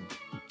we're gonna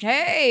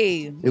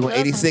Hey,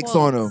 86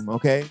 on them,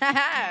 okay?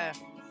 I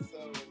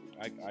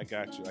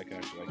got you.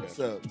 What's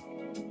up?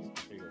 Here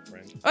you go,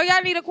 friend. Oh,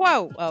 y'all need a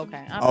quote. Oh,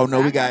 okay. Oh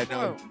no, we I got a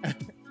no. quote.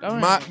 Go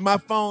ahead. My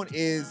phone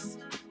is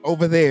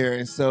over there,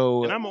 and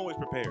so And I'm always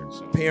prepared.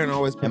 So. Perrin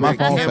always. And my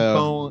phone Cam's fell.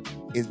 phone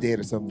is dead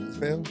or something. It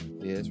fell?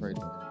 Yeah, it's right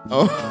there.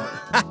 Oh,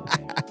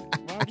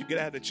 Why would you get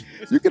out of the chair?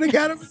 you could have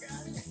got him.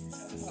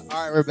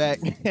 All right, we're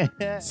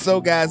back.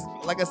 So, guys,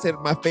 like I said,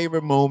 my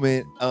favorite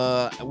moment,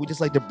 we just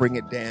like to bring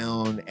it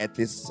down at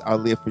this, our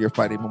Live for Your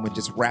Friday moment.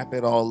 Just wrap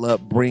it all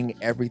up, bring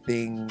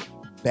everything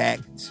back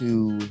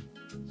to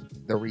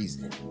the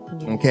reason.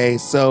 Okay,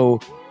 so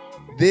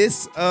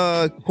this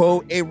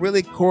quote, it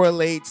really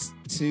correlates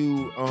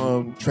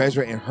to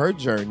Treasure and her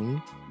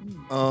journey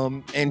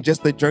and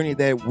just the journey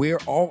that we're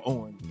all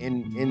on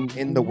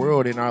in the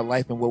world, in our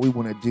life, and what we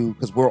want to do,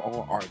 because we're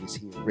all artists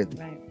here, really.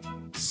 Right.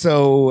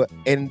 So,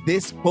 and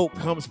this quote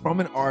comes from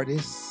an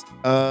artist.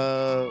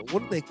 What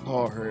do they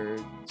call her?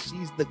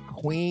 She's the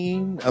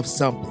queen of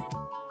something.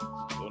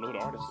 Don't know what the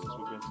artist is.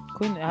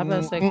 Queen, how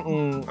about say?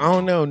 I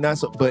don't know, not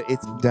so, but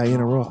it's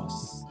Diana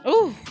Ross.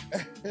 Ooh.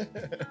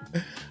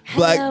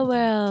 Black, Hello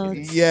world.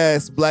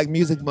 yes, Black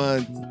Music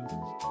Month.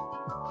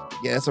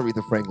 Yeah, that's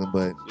Aretha Franklin,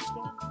 but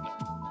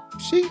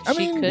she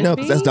could no,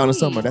 because that's Donna be.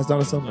 Summer. That's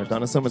Donna Summer.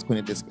 Donna Summer's Queen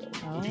of Disco.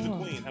 She's a Oh.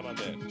 queen. How about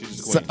that? She's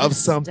a So, queen. of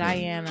something.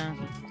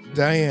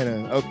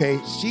 Diana. Okay.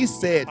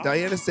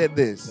 Diana said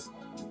this.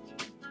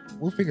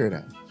 We'll figure it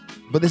out.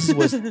 But this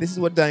is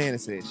what Diana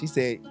said. She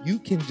said, "You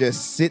can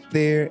just sit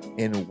there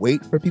and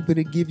wait for people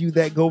to give you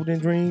that golden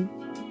dream."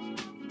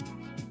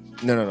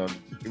 No.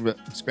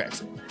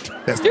 Scratch it.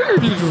 That's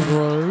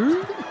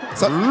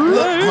so,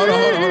 look, hold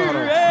on.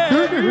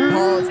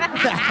 Pause.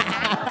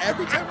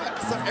 every time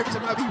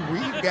I be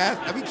reading, guys,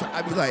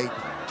 I be like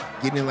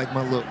getting in like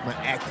my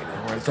acting,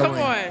 right? So Come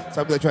on.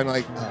 So I be like trying to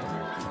like,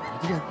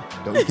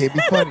 you can't be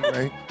funny,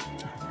 right?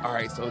 All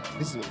right, so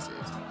this is what it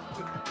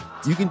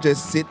says. You can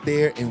just sit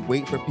there and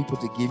wait for people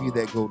to give you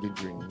that golden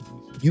dream.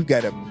 You've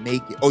got to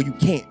make it. Oh, you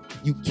can't.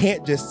 You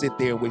can't just sit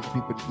there and wait for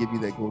people to give you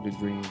that golden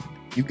dream.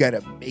 You got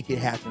to make it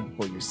happen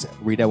for yourself.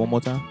 Read that one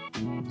more time.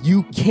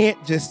 You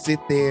can't just sit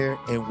there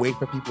and wait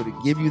for people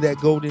to give you that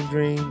golden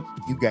dream.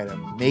 You got to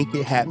make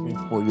it happen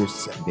for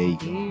yourself. There you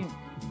go. Yeah.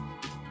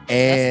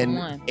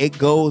 And it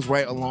goes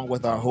right along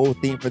with our whole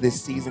theme for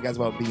this season, guys,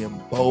 about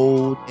being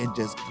bold and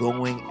just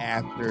going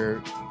after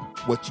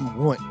what you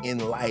want in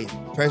life.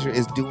 Treasure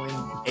is doing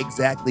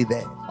exactly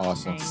that.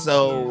 Awesome. Thank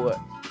So,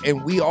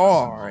 and we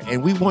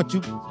want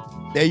you.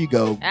 There you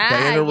go,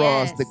 Diana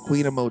Ross, yes. the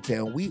Queen of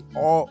Motown. We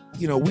all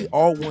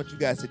want you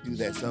guys to do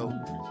that. So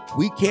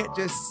we can't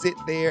just sit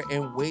there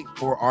and wait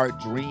for our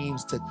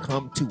dreams to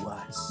come to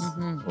us.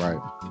 Mhm. Right.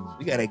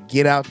 We got to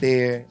get out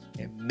there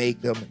and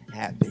make them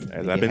happen.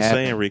 As I've been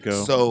saying,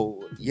 Rico.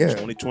 So, yeah.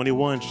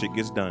 2021, shit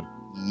gets done.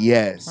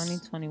 Yes.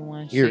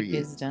 2021 Period. shit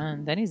gets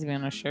done. That needs to be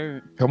on a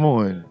shirt. Come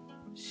on.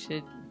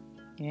 Shit.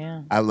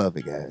 Yeah. I love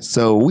it, guys.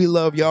 So we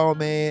love y'all,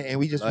 man. And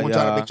we just Love want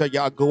y'all to y'all. make sure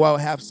y'all go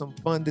out, have some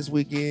fun this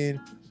weekend,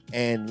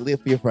 and live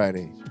for your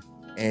Friday.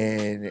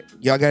 And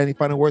y'all got any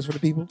final words for the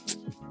people?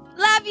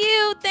 Love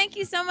you. Thank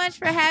you so much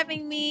for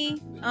having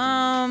me.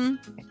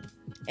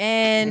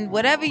 And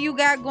whatever you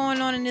got going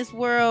on in this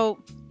world,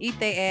 eat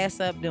their ass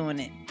up doing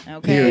it.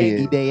 Okay. Period.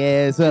 Eat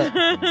their ass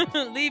up.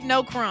 Leave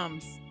no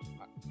crumbs.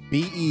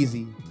 Be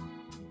easy.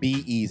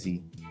 Be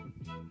easy.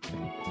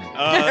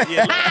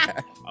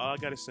 Yeah. All I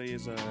gotta say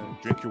is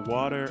drink your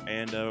water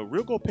and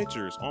real gold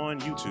pictures on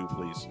YouTube,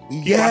 please.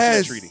 Keep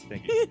Yes. watching that treaty.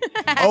 Thank you.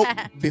 Oh,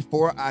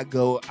 before I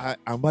go, I'm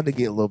about to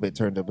get a little bit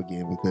turned up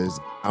again because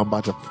I'm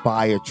about to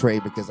fire Trey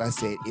because I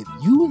said, if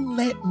you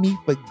let me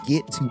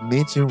forget to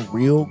mention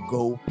real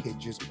gold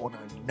pictures on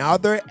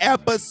another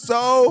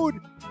episode,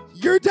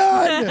 you're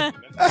done.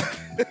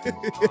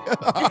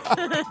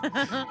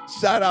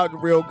 Shout out to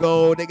Real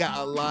Gold. They got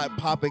a lot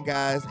popping,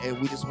 guys, and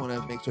we just want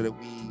to make sure that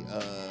we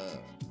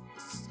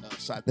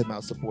shout them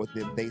out, support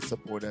them. They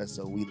support us,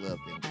 so we love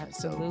them, guys.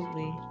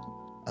 Absolutely.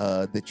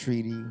 So, the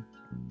treaty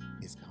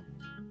is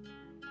coming.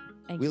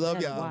 And We you love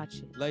better y'all. Watch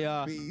it. Love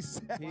y'all.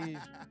 Peace. Peace.